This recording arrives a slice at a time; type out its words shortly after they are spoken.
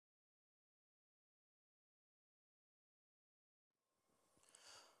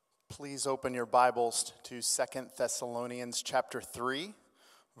Please open your Bibles to 2 Thessalonians chapter 3,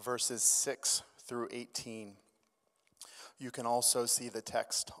 verses 6 through 18. You can also see the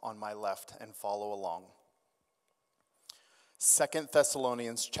text on my left and follow along. 2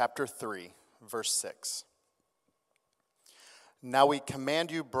 Thessalonians chapter 3, verse 6. Now we command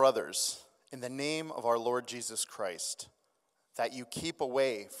you, brothers, in the name of our Lord Jesus Christ, that you keep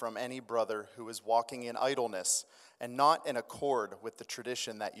away from any brother who is walking in idleness and not in accord with the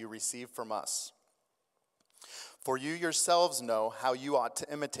tradition that you received from us. For you yourselves know how you ought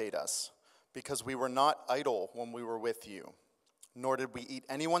to imitate us, because we were not idle when we were with you, nor did we eat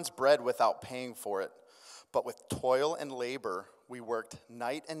anyone's bread without paying for it, but with toil and labor we worked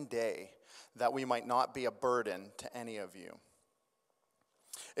night and day, that we might not be a burden to any of you.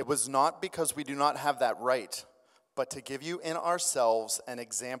 It was not because we do not have that right, but to give you in ourselves an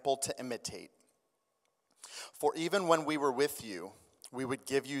example to imitate. For even when we were with you, we would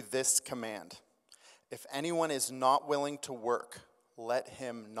give you this command: if anyone is not willing to work, let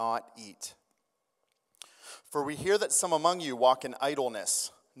him not eat. For we hear that some among you walk in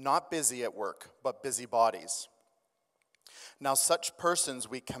idleness, not busy at work, but busybodies. Now such persons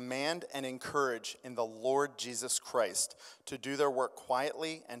we command and encourage in the Lord Jesus Christ to do their work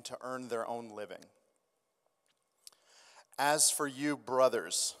quietly and to earn their own living. As for you,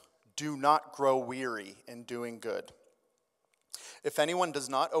 brothers, do not grow weary in doing good. If anyone does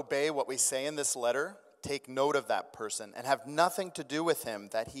not obey what we say in this letter, take note of that person and have nothing to do with him,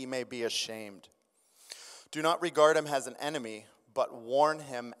 that he may be ashamed. Do not regard him as an enemy, but warn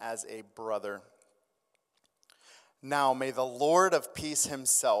him as a brother. Now may the Lord of peace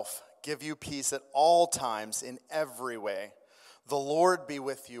himself give you peace at all times in every way. The Lord be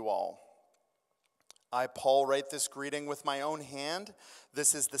with you all. I, Paul, write this greeting with my own hand.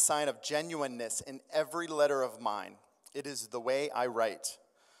 This is the sign of genuineness in every letter of mine. It is the way I write.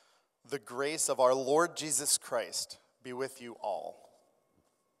 The grace of our Lord Jesus Christ be with you all.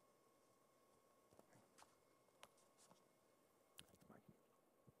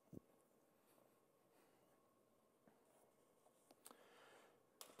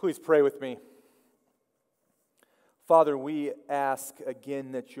 Please pray with me. Father, we ask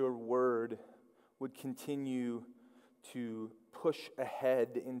again that your word would continue to push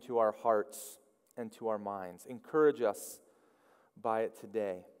ahead into our hearts and to our minds. Encourage us by it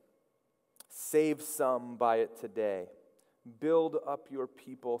today. Save some by it today. Build up your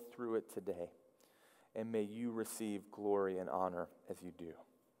people through it today. And may you receive glory and honor as you do.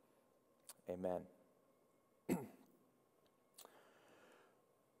 Amen.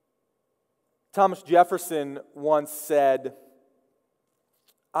 Thomas Jefferson once said,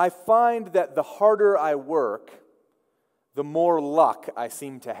 I find that the harder I work, the more luck I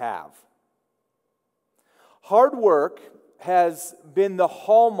seem to have. Hard work has been the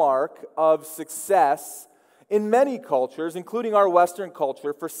hallmark of success in many cultures, including our Western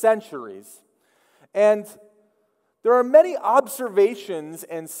culture, for centuries. And there are many observations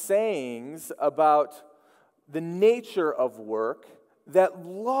and sayings about the nature of work that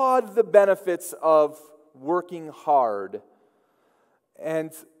laud the benefits of working hard.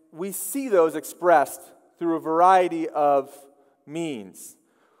 And we see those expressed through a variety of means.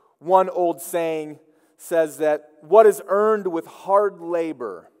 One old saying says that what is earned with hard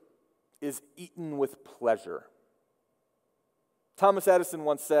labor is eaten with pleasure. Thomas Edison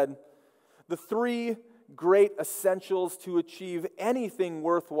once said, the three great essentials to achieve anything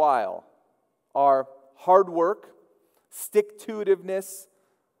worthwhile are hard work, stick-to-itiveness,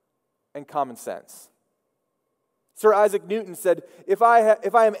 and common sense. Sir Isaac Newton said, if I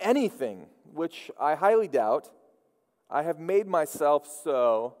am anything, which I highly doubt, I have made myself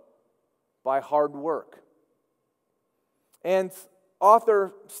so by hard work. And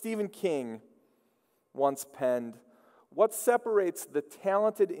author Stephen King once penned, what separates the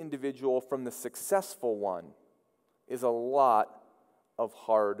talented individual from the successful one is a lot of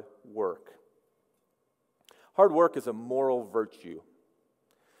hard work. Hard work is a moral virtue.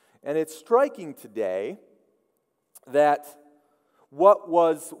 And it's striking today that what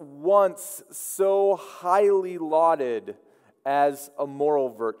was once so highly lauded as a moral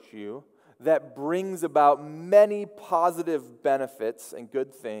virtue that brings about many positive benefits and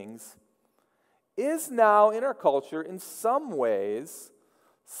good things is now in our culture, in some ways,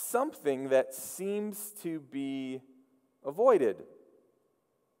 something that seems to be avoided.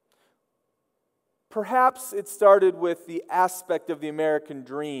 Perhaps it started with the aspect of the American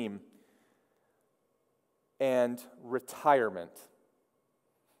dream and retirement,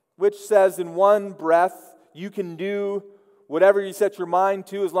 which says in one breath, you can do whatever you set your mind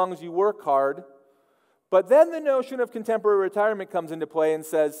to as long as you work hard, But then the notion of contemporary retirement comes into play and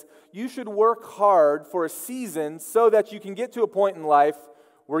says, you should work hard for a season so that you can get to a point in life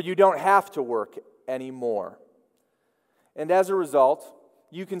where you don't have to work anymore. And as a result,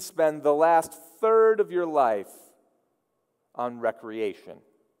 you can spend the last third of your life on recreation.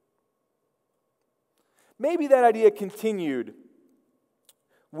 Maybe that idea continued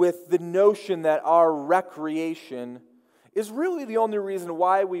with the notion that our recreation is really the only reason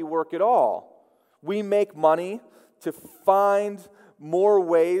why we work at all. We make money to find more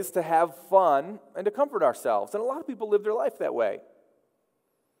ways to have fun and to comfort ourselves. And a lot of people live their life that way.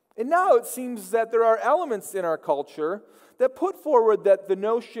 And now it seems that there are elements in our culture that put forward that the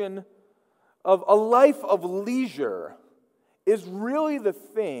notion of a life of leisure is really the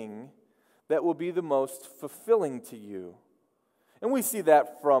thing that will be the most fulfilling to you. And we see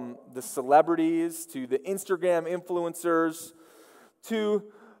that from the celebrities to the Instagram influencers to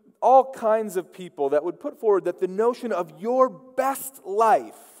all kinds of people that would put forward that the notion of your best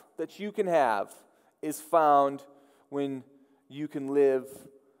life that you can have is found when you can live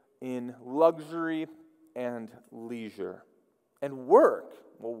in luxury and leisure. And work,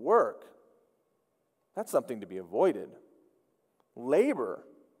 that's something to be avoided. Labor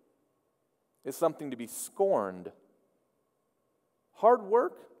is something to be scorned. Hard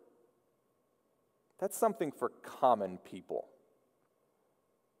work, that's something for common people.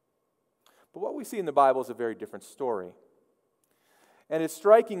 But what we see in the Bible is a very different story. And it's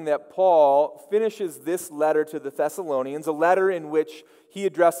striking that Paul finishes this letter to the Thessalonians, a letter in which he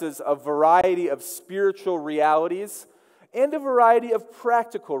addresses a variety of spiritual realities and a variety of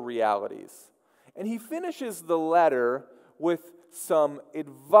practical realities. And he finishes the letter with some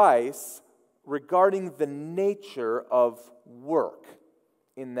advice regarding the nature of work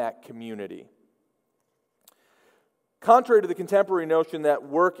in that community. Contrary to the contemporary notion that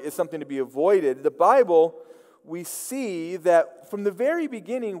work is something to be avoided, the Bible, we see that from the very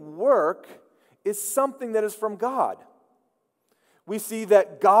beginning, work is something that is from God. We see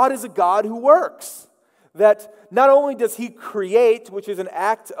that God is a God who works. That not only does He create, which is an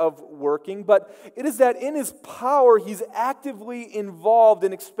act of working, but it is that in His power, He's actively involved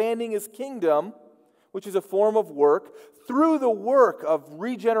in expanding His kingdom, which is a form of work, through the work of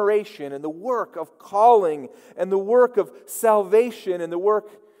regeneration and the work of calling and the work of salvation and the work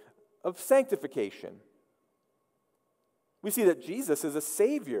of sanctification. We see that Jesus is a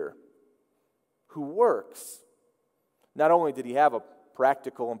Savior who works. Not only did He have a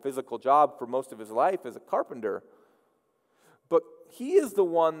practical and physical job for most of His life as a carpenter, but He is the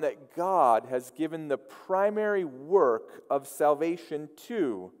one that God has given the primary work of salvation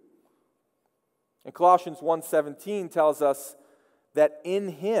to. And Colossians 1:17 tells us that in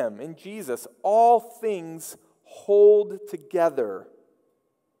Him, in Jesus, all things hold together.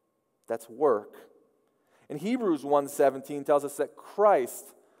 That's work. And Hebrews 1:17 tells us that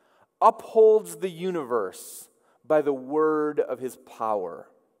Christ upholds the universe by the word of His power.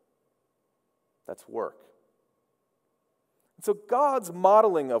 That's work. And so God's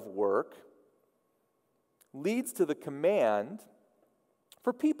modeling of work leads to the command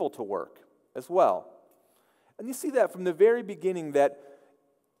for people to work as well. And you see that from the very beginning, that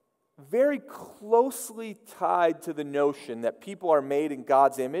very closely tied to the notion that people are made in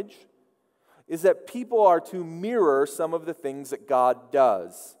God's image is that people are to mirror some of the things that God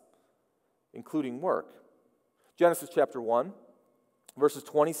does, including work. Genesis chapter 1, verses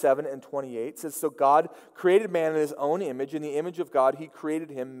 27 and 28 says, "So God created man in His own image. In the image of God He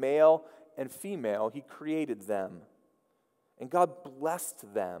created him, male and female. He created them. And God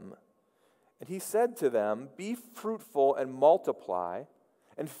blessed them. And He said to them, 'Be fruitful and multiply,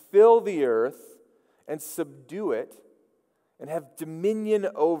 and fill the earth, and subdue it, and have dominion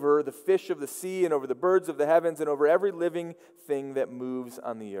over the fish of the sea, and over the birds of the heavens, and over every living thing that moves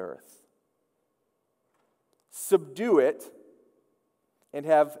on the earth.'" Subdue it, and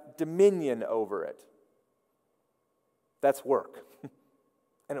have dominion over it. That's work.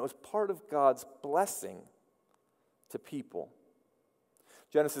 And it was part of God's blessing to people.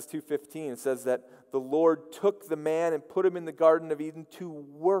 Genesis 2:15 says that the Lord took the man and put him in the Garden of Eden to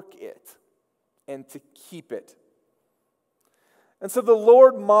work it and to keep it. And so the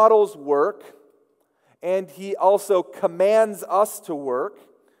Lord models work, and He also commands us to work,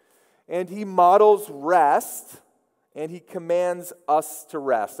 and He models rest, and He commands us to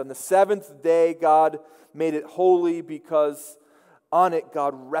rest. On the seventh day, God made it holy because on it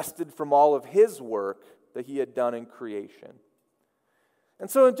God rested from all of His work that He had done in creation. And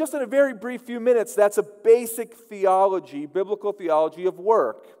so just in a very brief few minutes, that's a basic theology, biblical theology of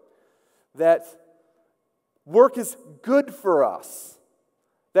work. That work is good for us.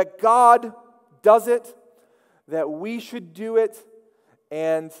 That God does it that we should do it,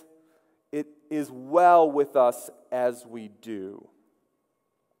 and it is well with us as we do.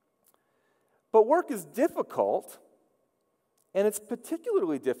 But work is difficult, and it's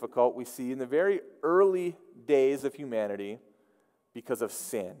particularly difficult, we see, in the very early days of humanity because of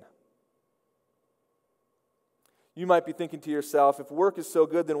sin. You might be thinking to yourself, if work is so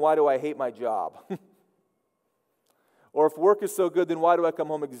good, then why do I hate my job? Or if work is so good, then why do I come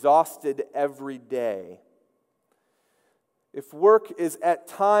home exhausted every day? If work is at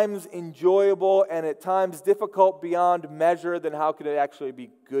times enjoyable and at times difficult beyond measure, then how can it actually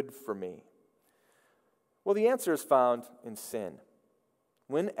be good for me? Well, the answer is found in sin.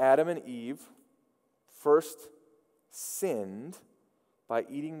 When Adam and Eve first sinned by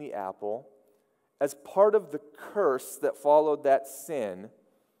eating the apple, as part of the curse that followed that sin,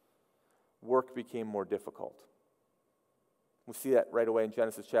 work became more difficult. We see that right away in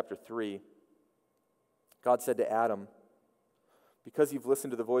Genesis chapter 3. God said to Adam, "Because you've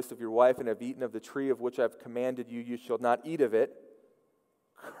listened to the voice of your wife and have eaten of the tree of which I've commanded you, you shall not eat of it.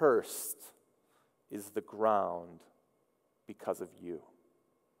 Cursed is the ground because of you.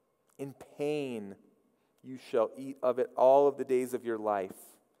 In pain you shall eat of it all of the days of your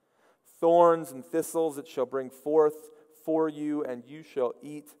life. Thorns and thistles it shall bring forth for you, and you shall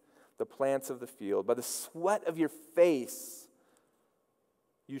eat the plants of the field. By the sweat of your face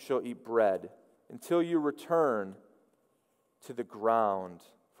you shall eat bread, until you return to the ground,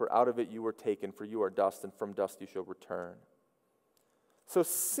 for out of it you were taken, for you are dust, and from dust you shall return." So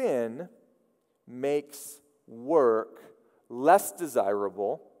sin makes work less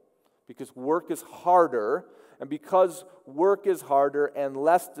desirable because work is harder, and because work is harder and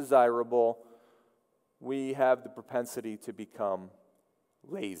less desirable, we have the propensity to become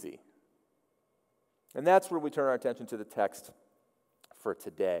lazy. And that's where we turn our attention to the text for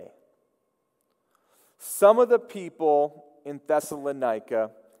today. Some of the people in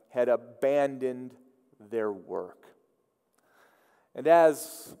Thessalonica had abandoned their work. And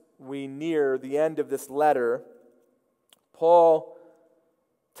as we near the end of this letter, Paul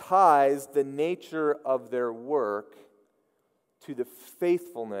ties the nature of their work to the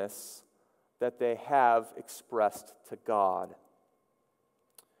faithfulness that they have expressed to God.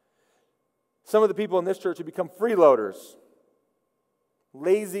 Some of the people in this church have become freeloaders,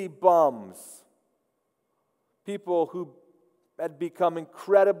 lazy bums, people who had become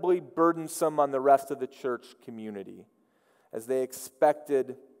incredibly burdensome on the rest of the church community as they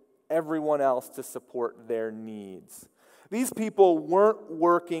expected everyone else to support their needs. These people weren't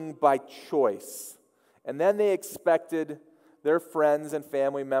working by choice, and then they expected their friends and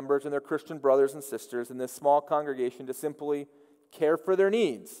family members and their Christian brothers and sisters in this small congregation to simply care for their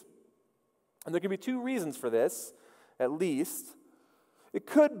needs. And there can be two reasons for this, at least. It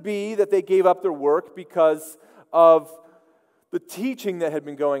could be that they gave up their work because of the teaching that had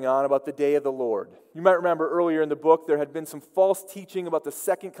been going on about the day of the Lord. You might remember earlier in the book there had been some false teaching about the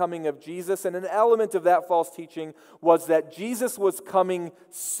second coming of Jesus, and an element of that false teaching was that Jesus was coming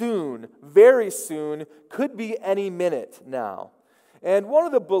soon, very soon, could be any minute now. And one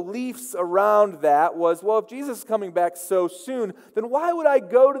of the beliefs around that was, well, if Jesus is coming back so soon, then why would I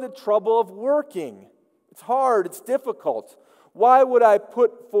go to the trouble of working? It's hard, it's difficult. Why would I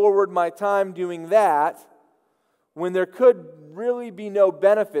put forward my time doing that when there could really be no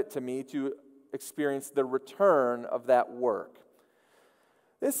benefit to me to experience the return of that work?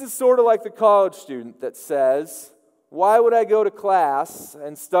 This is sort of like the college student that says, why would I go to class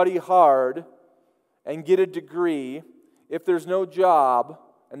and study hard and get a degree if there's no job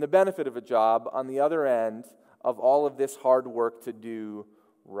and the benefit of a job on the other end of all of this hard work to do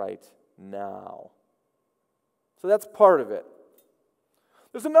right now? So that's part of it.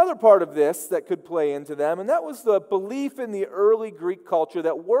 There's another part of this that could play into them, and that was the belief in the early Greek culture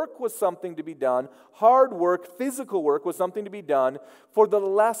that work was something to be done, hard work, physical work was something to be done for the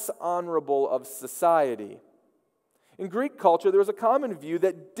less honorable of society. In Greek culture, there was a common view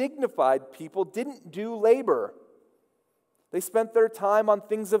that dignified people didn't do labor. They spent their time on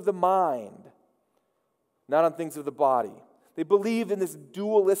things of the mind, not on things of the body. They believed in this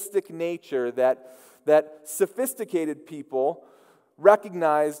dualistic nature that sophisticated people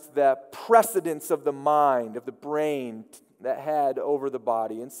recognized the precedence of the mind, of the brain that had over the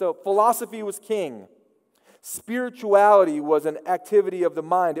body. And so philosophy was king. Spirituality was an activity of the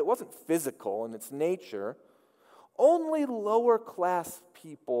mind. It wasn't physical in its nature. Only lower class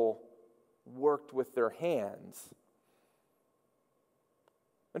people worked with their hands.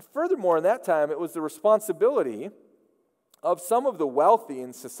 And furthermore, in that time, it was the responsibility of some of the wealthy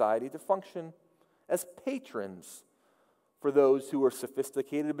in society to function as patrons for those who were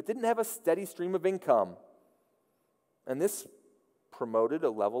sophisticated but didn't have a steady stream of income. And this promoted a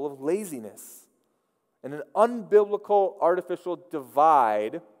level of laziness and an unbiblical artificial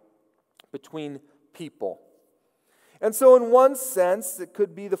divide between people. And so in one sense, it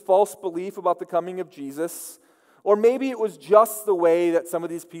could be the false belief about the coming of Jesus, or maybe it was just the way that some of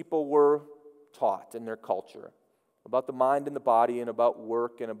these people were taught in their culture about the mind and the body and about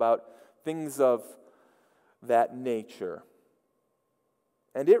work and about things of that nature.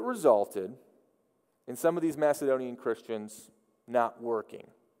 And it resulted in some of these Macedonian Christians not working.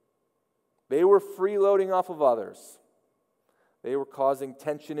 They were freeloading off of others. They were causing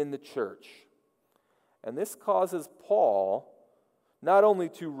tension in the church. And this causes Paul not only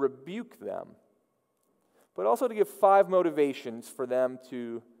to rebuke them, but also to give 5 motivations for them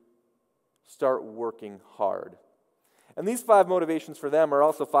to start working hard. And these 5 motivations for them are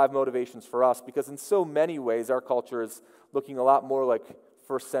also 5 motivations for us, because in so many ways our culture is looking a lot more like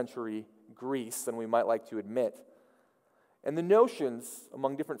first century Greece than we might like to admit. And the notions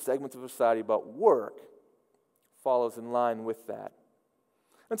among different segments of society about work follows in line with that.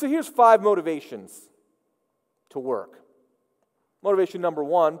 And so here's 5 motivations to work. Motivation number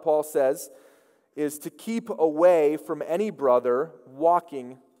 1, Paul says, is to keep away from any brother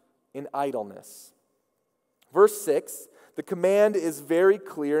walking in idleness. Verse 6, the command is very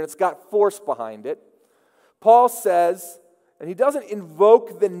clear and it's got force behind it. Paul says, and he doesn't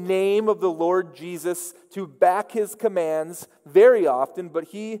invoke the name of the Lord Jesus to back his commands very often, but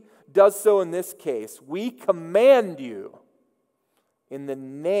he does so in this case. We command you in the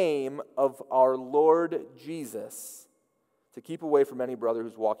name of our Lord Jesus to keep away from any brother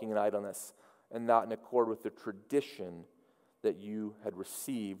who's walking in idleness and not in accord with the tradition that you had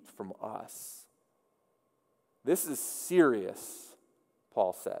received from us. This is serious,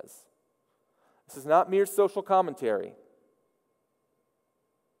 Paul says. This is not mere social commentary.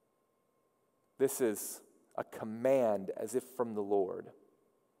 This is a command as if from the Lord.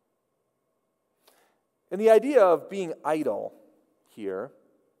 And the idea of being idle here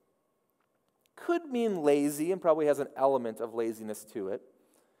could mean lazy and probably has an element of laziness to it.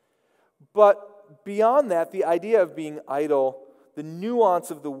 But beyond that, the idea of being idle, the nuance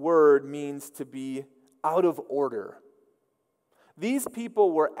of the word means to be out of order. These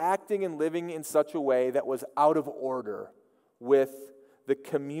people were acting and living in such a way that was out of order with the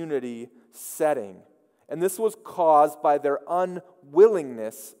community setting. And this was caused by their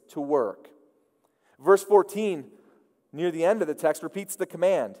unwillingness to work. Verse 14, near the end of the text, repeats the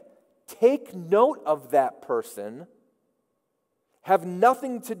command. Take note of that person. Have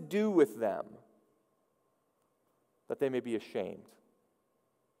nothing to do with them, that they may be ashamed.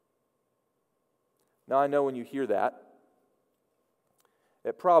 Now I know when you hear that,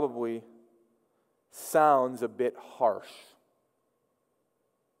 it probably sounds a bit harsh.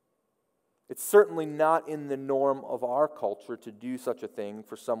 It's certainly not in the norm of our culture to do such a thing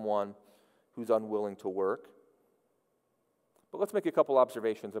for someone who's unwilling to work. But let's make a couple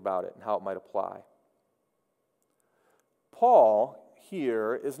observations about it and how it might apply. Paul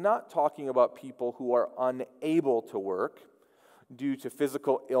here is not talking about people who are unable to work due to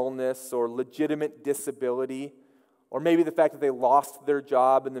physical illness or legitimate disability, or maybe the fact that they lost their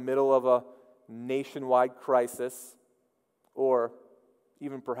job in the middle of a nationwide crisis, or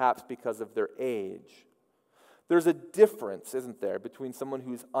even perhaps because of their age. There's a difference, isn't there, between someone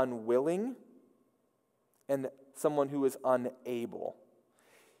who's unwilling and someone who is unable.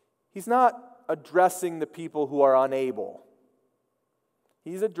 He's not addressing the people who are unable.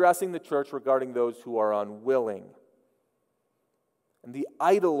 He's addressing the church regarding those who are unwilling. And the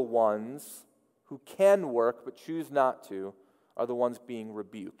idle ones who can work but choose not to are the ones being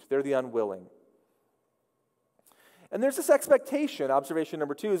rebuked. They're the unwilling. And there's this expectation, observation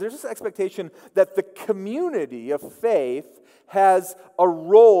number 2, is there's this expectation that the community of faith has a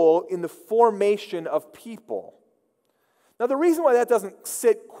role in the formation of people. Now, the reason why that doesn't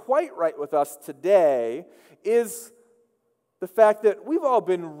sit quite right with us today is the fact that we've all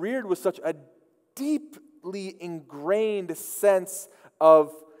been reared with such a deeply ingrained sense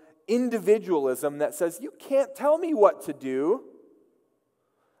of individualism that says, you can't tell me what to do.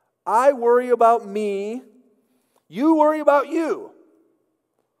 I worry about me. You worry about you.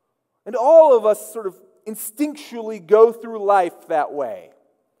 And all of us sort of instinctually go through life that way.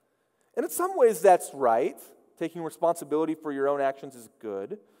 And in some ways that's right. Taking responsibility for your own actions is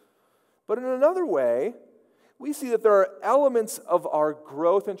good. But in another way, we see that there are elements of our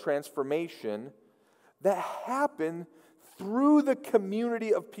growth and transformation that happen through the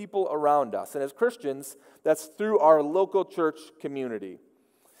community of people around us. And as Christians, that's through our local church community.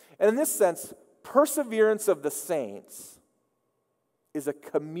 And in this sense, perseverance of the saints is a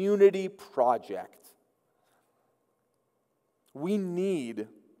community project. We need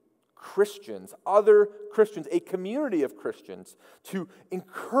Christians, other Christians, a community of Christians to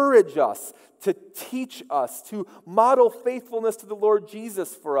encourage us, to teach us, to model faithfulness to the Lord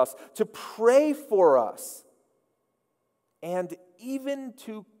Jesus for us, to pray for us, and even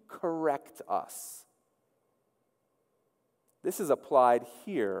to correct us. This is applied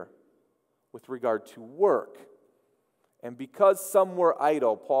here with regard to work. And because some were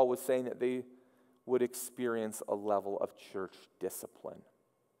idle, Paul was saying that they would experience a level of church discipline.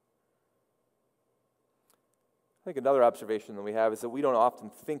 I think another observation that we have is that we don't often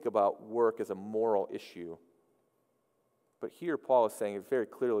think about work as a moral issue. But here Paul is saying it's very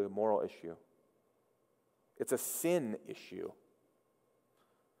clearly a moral issue. It's a sin issue.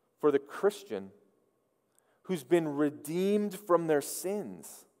 For the Christian who's been redeemed from their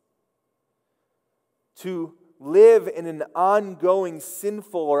sins, to live in an ongoing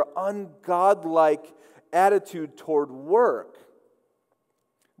sinful or ungodlike attitude toward work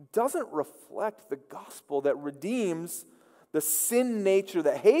doesn't reflect the gospel that redeems the sin nature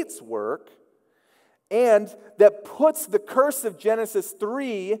that hates work and that puts the curse of Genesis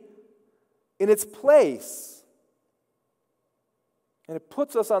 3 in its place. And it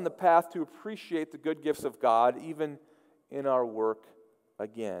puts us on the path to appreciate the good gifts of God even in our work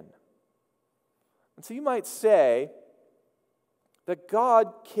again. And so you might say that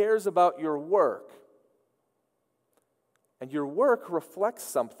God cares about your work, and your work reflects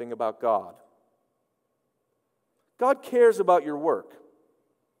something about God. God cares about your work,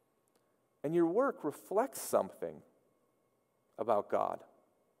 and your work reflects something about God.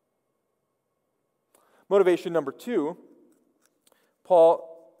 Motivation number 2,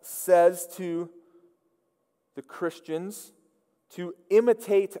 Paul says to the Christians to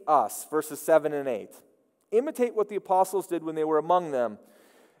imitate us, verses 7 and 8. Imitate what the apostles did when they were among them.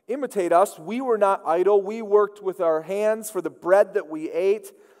 Imitate us. We were not idle. We worked with our hands for the bread that we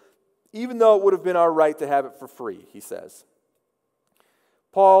ate, even though it would have been our right to have it for free, he says.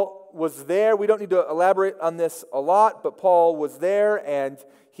 Paul was there. We don't need to elaborate on this a lot, but Paul was there, and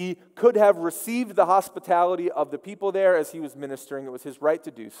he could have received the hospitality of the people there as he was ministering. It was his right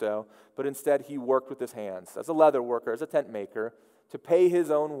to do so, but instead he worked with his hands as a leather worker, as a tent maker, to pay his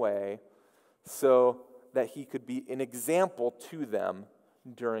own way so that he could be an example to them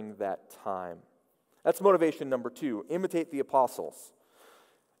during that time. That's motivation number 2, imitate the apostles.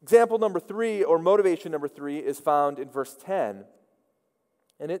 Example number 3, or motivation number 3, is found in verse 10.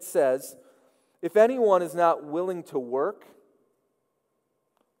 And it says, if anyone is not willing to work,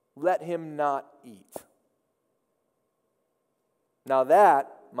 let him not eat. Now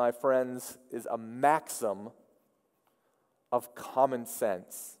that, my friends, is a maxim of common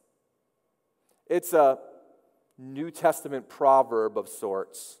sense. It's a New Testament proverb of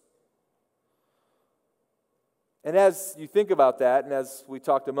sorts. And as you think about that, and as we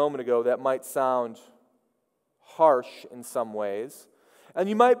talked a moment ago, that might sound harsh in some ways. And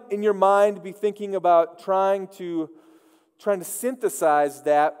you might, in your mind, be thinking about trying to synthesize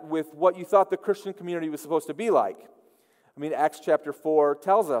that with what you thought the Christian community was supposed to be like. I mean, Acts chapter 4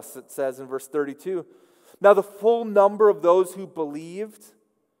 tells us, it says in verse 32, now the full number of those who believed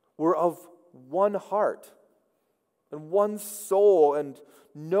were of one heart and one soul, and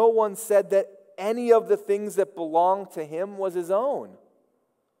no one said that any of the things that belonged to him was his own,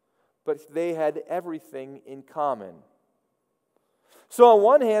 but they had everything in common. So on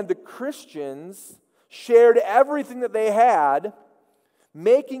one hand, the Christians shared everything that they had,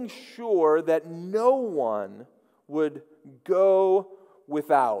 making sure that no one would go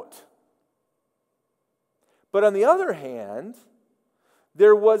without. But on the other hand,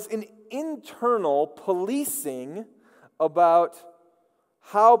 there was an internal policing about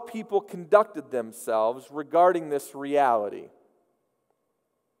how people conducted themselves regarding this reality.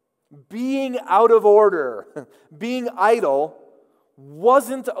 Being out of order, being idle,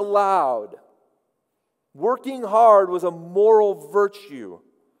 wasn't allowed. Working hard was a moral virtue.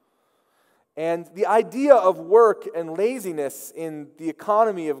 And the idea of work and laziness in the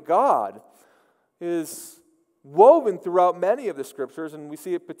economy of God is woven throughout many of the scriptures, and we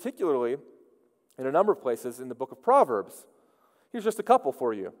see it particularly in a number of places in the book of Proverbs. Here's just a couple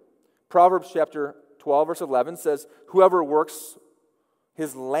for you. Proverbs chapter 12, verse 11 says, whoever works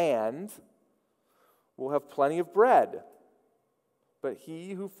his land will have plenty of bread, but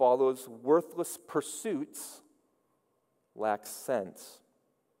he who follows worthless pursuits lacks sense.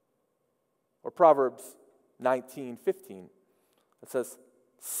 Or Proverbs 19:15, it says,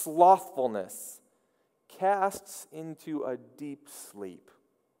 slothfulness casts into a deep sleep,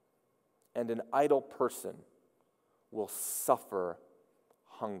 and an idle person will suffer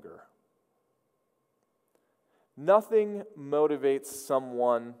hunger. Nothing motivates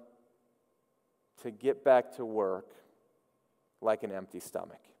someone to get back to work like an empty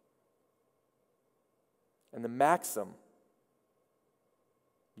stomach. And the maxim,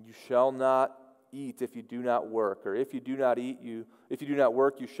 you shall not eat if you do not work, or if you do not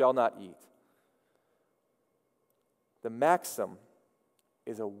work, you shall not eat. The maxim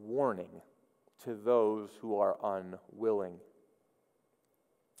is a warning to those who are unwilling.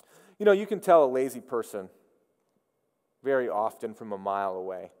 You know, you can tell a lazy person very often from a mile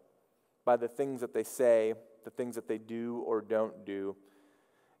away by the things that they say, the things that they do or don't do,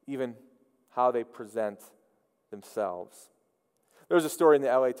 even how they present themselves. There was a story in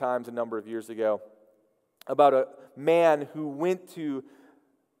the LA Times a number of years ago about a man who went to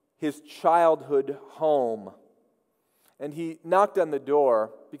his childhood home, and he knocked on the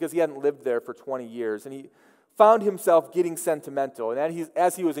door because he hadn't lived there for 20 years, and he found himself getting sentimental. And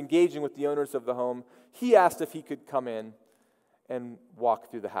as he was engaging with the owners of the home, he asked if he could come in and walk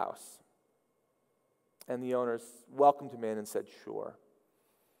through the house. And the owners welcomed him in and said, sure.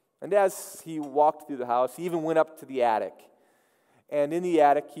 And as he walked through the house, he even went up to the attic. And in the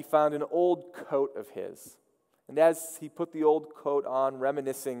attic, he found an old coat of his. And as he put the old coat on,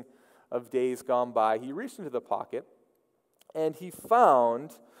 reminiscing of days gone by, he reached into the pocket and he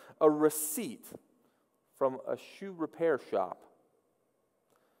found a receipt from a shoe repair shop.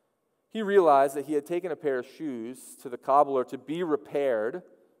 He realized that he had taken a pair of shoes to the cobbler to be repaired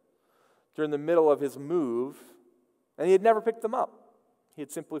during the middle of his move, and he had never picked them up. He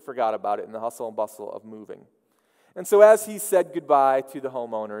had simply forgot about it in the hustle and bustle of moving. And so as he said goodbye to the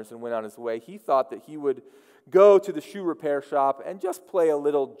homeowners and went on his way, he thought that he would go to the shoe repair shop and just play a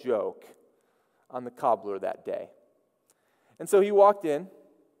little joke on the cobbler that day. And so he walked in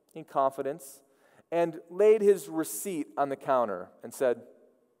confidence and laid his receipt on the counter and said,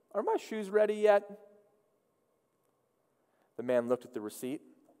 "Are my shoes ready yet?" The man looked at the receipt,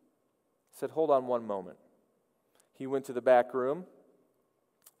 said, "Hold on one moment." He went to the back room.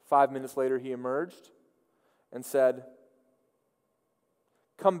 5 minutes later, he emerged and said,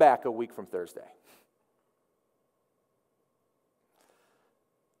 "Come back a week from Thursday."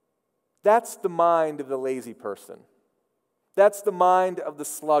 That's the mind of the lazy person. That's the mind of the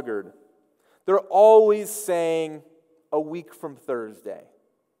sluggard. They're always saying, "a week from Thursday."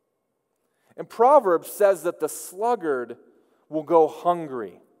 And Proverbs says that the sluggard will go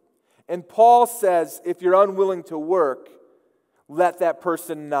hungry. And Paul says, if you're unwilling to work, let that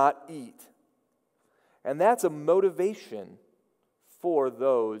person not eat. And that's a motivation for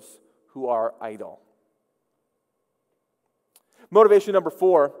those who are idle. Motivation number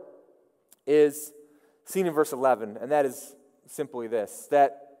 4 is seen in verse 11, and that is simply this,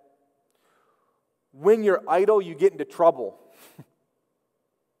 that when you're idle, you get into trouble.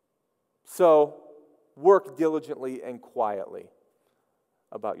 So work diligently and quietly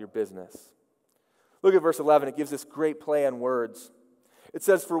about your business. Look at verse 11. It gives this great play on words. It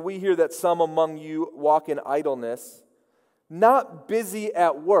says, "For we hear that some among you walk in idleness, not busy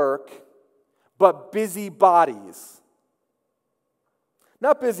at work, but busy bodies."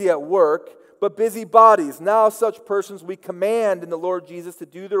 Not busy at work, but busy bodies. Now such persons we command in the Lord Jesus to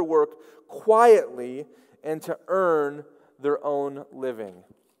do their work quietly and to earn their own living.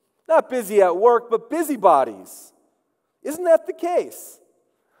 Not busy at work, but busy bodies. Isn't that the case?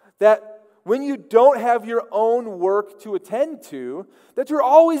 That when you don't have your own work to attend to, that you're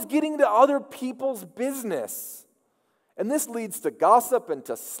always getting to other people's business. And this leads to gossip and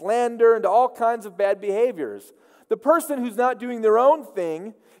to slander and to all kinds of bad behaviors. The person who's not doing their own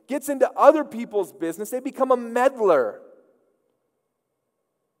thing gets into other people's business. They become a meddler.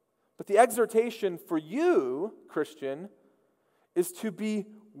 But the exhortation for you, Christian, is to be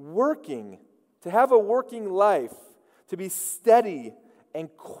working, to have a working life, to be steady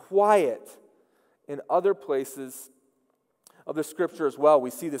and quiet in other places of the Scripture as well. We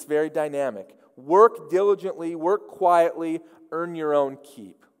see this very dynamic. Work diligently, work quietly, earn your own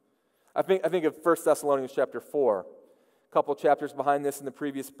keep. I think of 1 Thessalonians chapter 4, a couple chapters behind this in the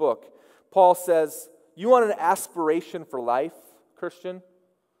previous book. Paul says, you want an aspiration for life, Christian?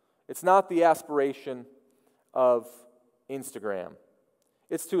 It's not the aspiration of Instagram.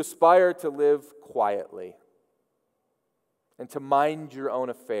 It's to aspire to live quietly and to mind your own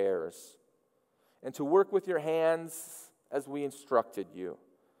affairs and to work with your hands as we instructed you,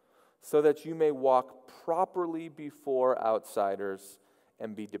 so that you may walk properly before outsiders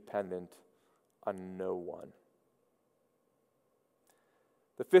and be dependent on no one.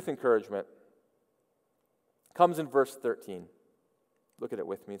 The fifth encouragement comes in verse 13. Look at it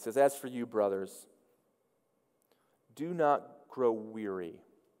with me. It says, "As for you, brothers, do not grow weary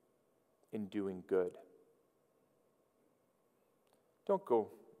in doing good. Don't grow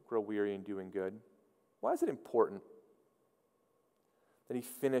weary in doing good. Why is it important that he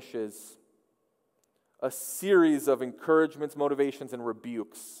finishes a series of encouragements, motivations, and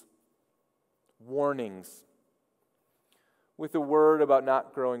rebukes, warnings, with a word about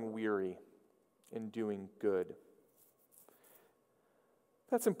not growing weary in doing good?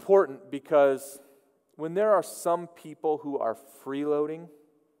 That's important because when there are some people who are freeloading,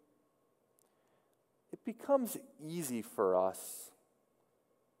 it becomes easy for us,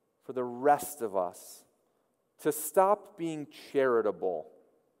 for the rest of us, to stop being charitable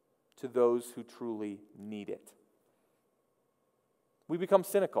to those who truly need it. We become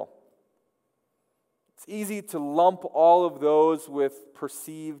cynical. It's easy to lump all of those with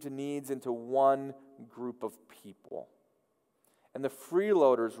perceived needs into one group of people. And the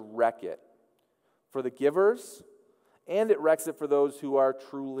freeloaders wreck it for the givers, and it wrecks it for those who are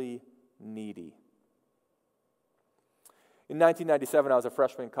truly needy. In 1997, I was a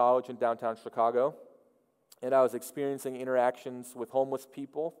freshman in college in downtown Chicago, and I was experiencing interactions with homeless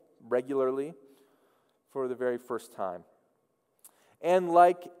people regularly for the very first time. And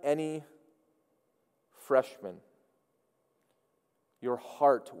like any freshman, your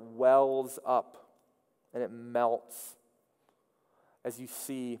heart wells up and it melts as you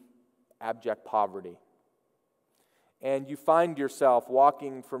see abject poverty. And you find yourself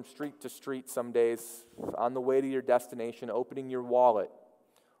walking from street to street some days on the way to your destination, opening your wallet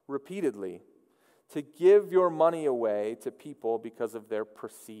repeatedly to give your money away to people because of their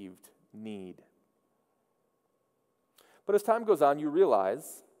perceived need. But as time goes on, you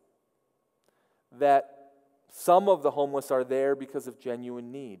realize that some of the homeless are there because of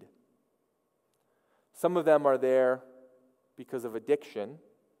genuine need. Some of them are there because of addiction,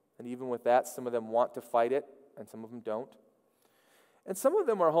 and even with that, some of them want to fight it, and some of them don't. And some of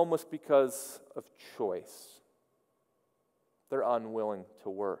them are homeless because of choice. They're unwilling to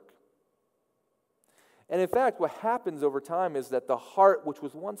work. And in fact, what happens over time is that the heart, which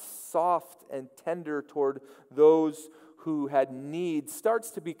was once soft and tender toward those who had need, starts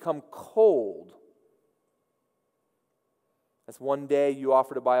to become cold. As one day you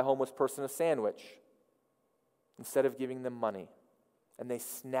offer to buy a homeless person a sandwich instead of giving them money, and they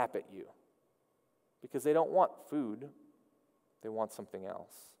snap at you because they don't want food, they want something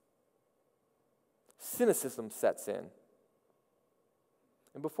else. Cynicism sets in.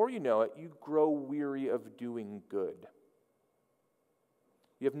 And before you know it, you grow weary of doing good.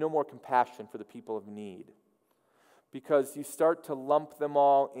 You have no more compassion for the people of need because you start to lump them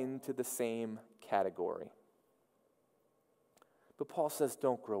all into the same category. But Paul says,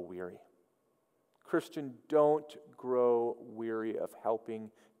 don't grow weary. Christian, don't grow weary of helping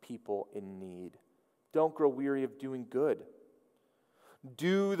people in need. Don't grow weary of doing good.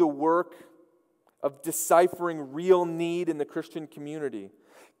 Do the work of deciphering real need in the Christian community.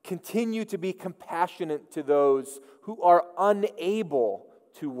 Continue to be compassionate to those who are unable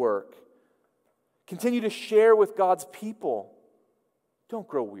to work. Continue to share with God's people. Don't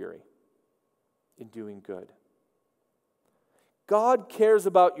grow weary in doing good. God cares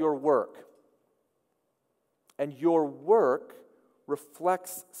about your work, and your work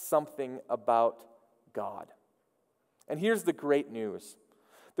reflects something about God. And here's the great news.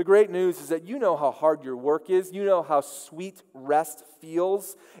 The great news is that you know how hard your work is, you know how sweet rest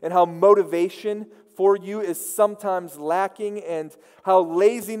feels, and how motivation for you is sometimes lacking, and how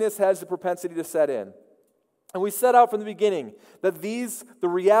laziness has the propensity to set in. And we set out from the beginning that the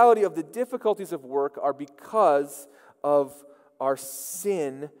reality of the difficulties of work are because of our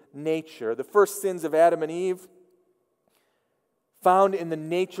sin nature. The first sins of Adam and Eve, found in the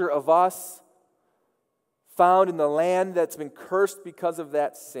nature of us, found in the land that's been cursed because of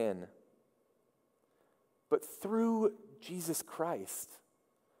that sin. But through Jesus Christ,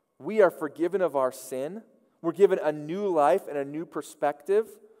 we are forgiven of our sin. We're given a new life and a new perspective.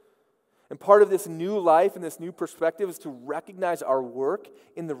 And part of this new life and this new perspective is to recognize our work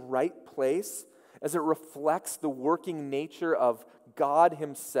in the right place as it reflects the working nature of God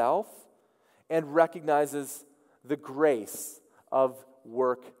Himself and recognizes the grace of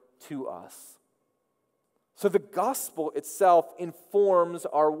work to us. So the gospel itself informs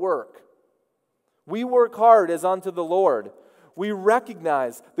our work. We work hard as unto the Lord. We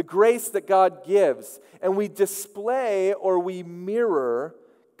recognize the grace that God gives, and we display or we mirror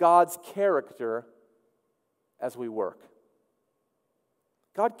God's character as we work.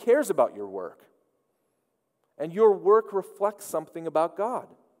 God cares about your work, and your work reflects something about God.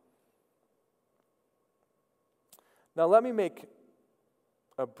 Now let me make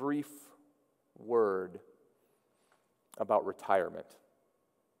a brief word about retirement,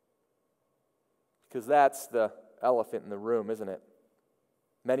 because that's the elephant in the room, isn't it?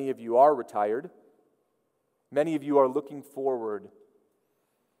 Many of you are retired. Many of you are looking forward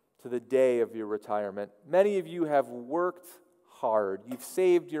to the day of your retirement. Many of you have worked hard. You've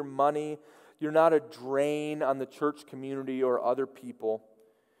saved your money. You're not a drain on the church community or other people.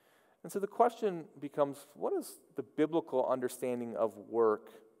 And so the question becomes, what does the biblical understanding of work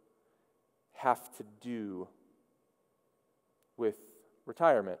have to do with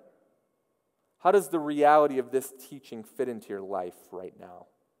retirement? How does the reality of this teaching fit into your life right now?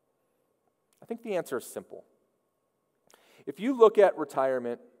 I think the answer is simple. If you look at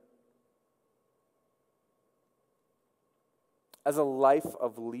retirement as a life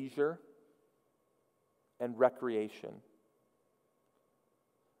of leisure and recreation,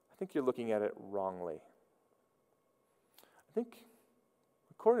 I think you're looking at it wrongly. I think,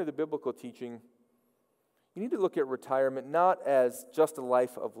 according to the biblical teaching, you need to look at retirement not as just a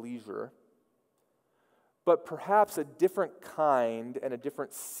life of leisure, but perhaps a different kind and a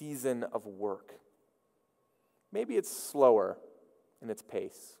different season of work. Maybe it's slower in its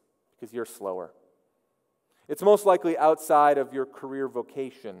pace because you're slower. It's most likely outside of your career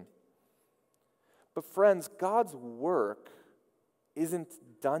vocation. But friends, God's work isn't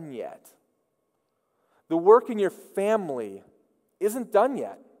done yet. The work in your family isn't done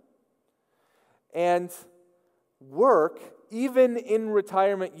yet. And work, even in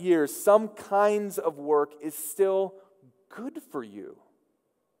retirement years, some kinds of work is still good for you,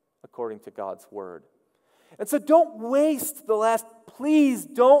 according to God's word. And so please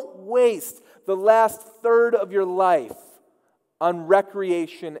don't waste the last third of your life on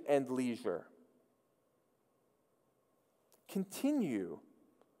recreation and leisure. Continue,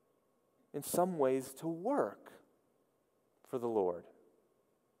 in some ways, to work for the Lord.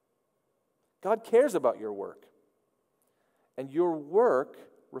 God cares about your work, and your work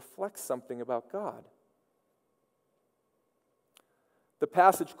reflects something about God. The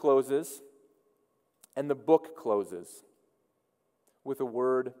passage closes, and the book closes with a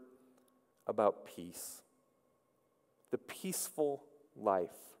word about peace. The peaceful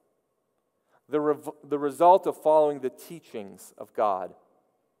life. The result of following the teachings of God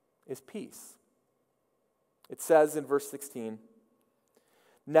is peace. It says in verse 16,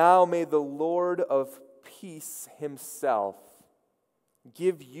 "Now may the Lord of peace himself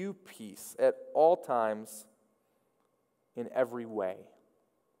give you peace at all times in every way.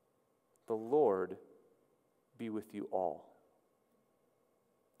 The Lord be with you all."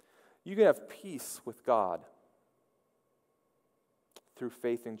 You can have peace with God through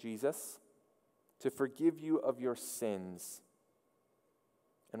faith in Jesus to forgive you of your sins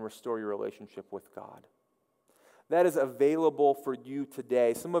and restore your relationship with God. That is available for you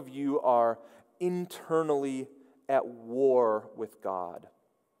today. Some of you are internally at war with God.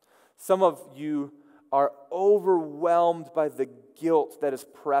 Some of you are overwhelmed by the guilt that is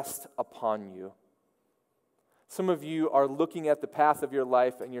pressed upon you. Some of you are looking at the path of your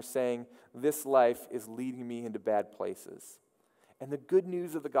life and you're saying, this life is leading me into bad places. And the good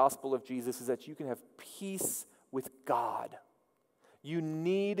news of the gospel of Jesus is that you can have peace with God. You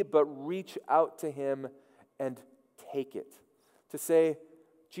need but reach out to him and take it. To say,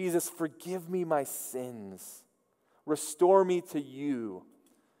 Jesus, forgive me my sins. Restore me to you.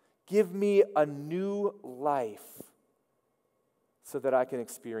 Give me a new life so that I can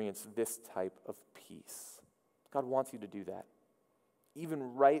experience this type of peace. God wants you to do that.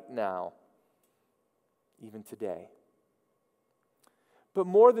 Even right now, even today. But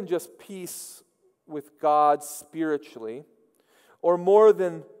more than just peace with God spiritually, or more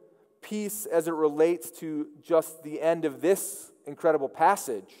than peace as it relates to just the end of this incredible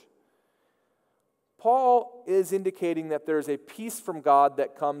passage, Paul is indicating that there's a peace from God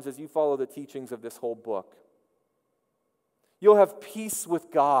that comes as you follow the teachings of this whole book. You'll have peace with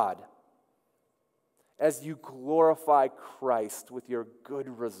God as you glorify Christ with your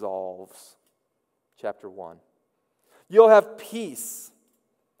good resolves. Chapter 1. You'll have peace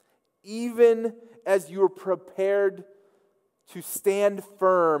even as you are prepared to stand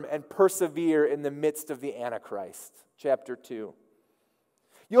firm and persevere in the midst of the Antichrist. Chapter 2.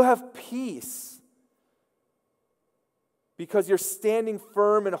 You'll have peace because you're standing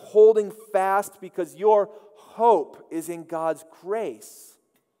firm and holding fast because your hope is in God's grace.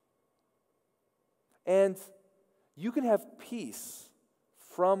 And you can have peace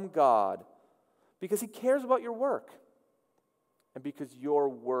from God because he cares about your work and because your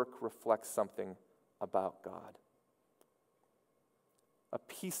work reflects something about God. A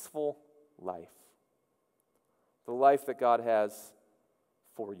peaceful life. The life that God has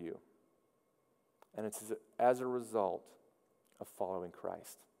for you. And it's as a result of following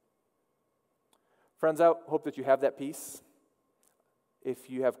Christ. Friends, I hope that you have that peace. If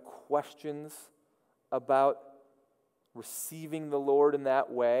you have questions about receiving the Lord in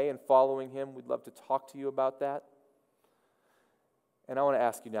that way and following Him, we'd love to talk to you about that. And I want to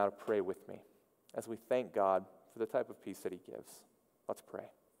ask you now to pray with me as we thank God for the type of peace that He gives. Let's pray.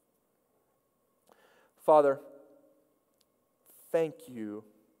 Father, thank you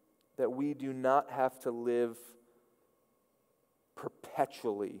that we do not have to live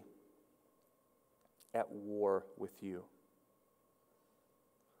perpetually at war with you.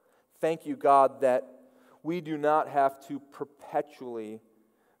 Thank you, God, that we do not have to perpetually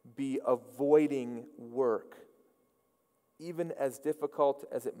be avoiding work, even as difficult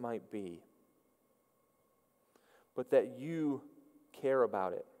as it might be, but that you care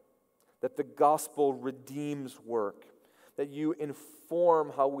about it, that the gospel redeems work, that you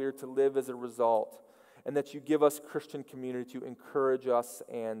inform how we're to live as a result, and that you give us Christian community to encourage us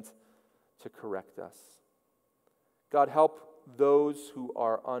and to correct us. God, help those who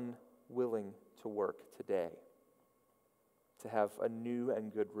are unwilling to work today to have a new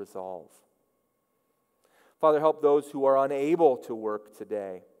and good resolve. Father, help those who are unable to work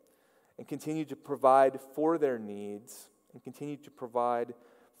today and continue to provide for their needs and continue to provide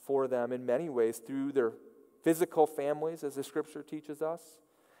for them in many ways through their physical families, as the Scripture teaches us,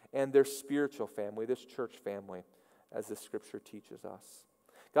 and their spiritual family, this church family, as the Scripture teaches us.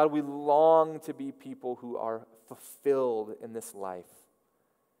 God, we long to be people who are fulfilled in this life.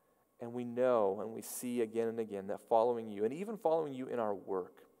 And we know and we see again and again that following you, and even following you in our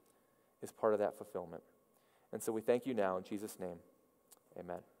work, is part of that fulfillment. And so we thank you now in Jesus' name.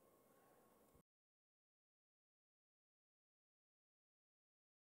 Amen.